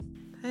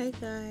Hi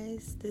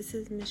guys, this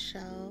is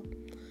Michelle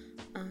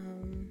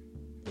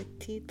with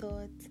Tea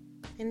Thoughts.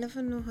 I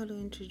never know how to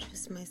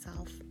introduce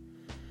myself.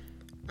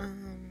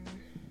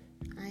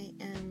 I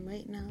am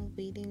right now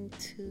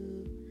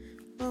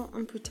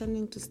I'm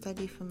pretending to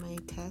study for my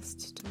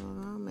test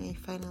tomorrow, my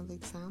final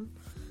exam.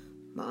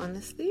 But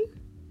honestly,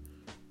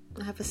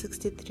 I have a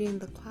 63 in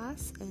the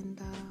class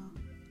and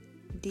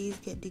D's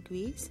get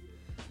degrees.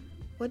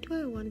 What do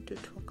I want to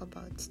talk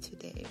about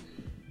today?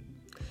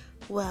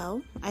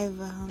 Well, I've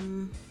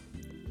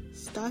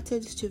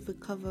started to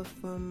recover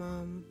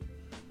from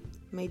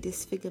my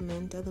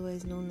disfigurement,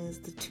 otherwise known as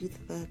the tooth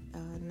that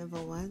never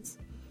was.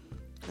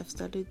 I've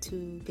started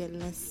to get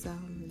less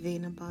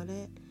vain about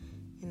it,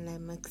 and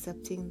I'm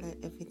accepting that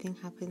everything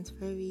happens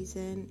for a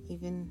reason,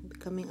 even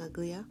becoming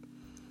uglier.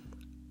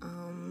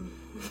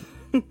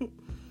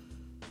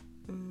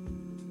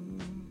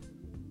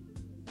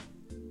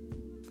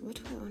 What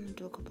do I want to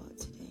talk about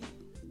today?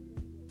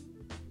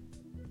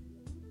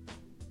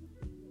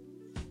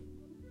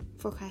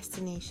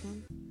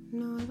 Procrastination.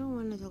 No, I don't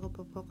want to talk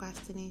about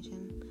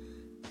procrastination.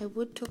 I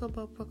would talk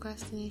about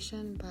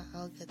procrastination, but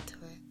I'll get to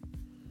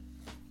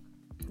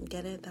it.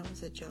 Get it? That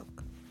was a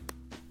joke.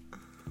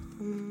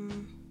 I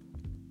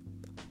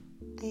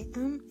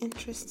am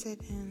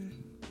interested in...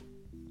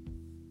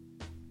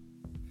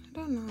 I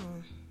don't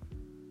know.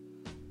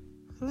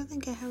 I don't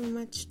think I have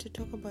much to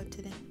talk about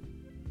today.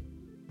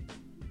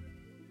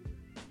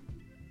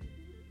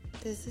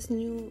 There's this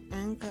new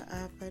Anchor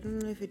app. I don't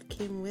know if it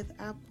came with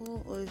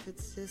Apple or if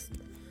it's just...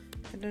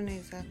 I don't know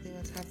exactly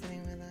what's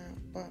happening with that.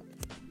 But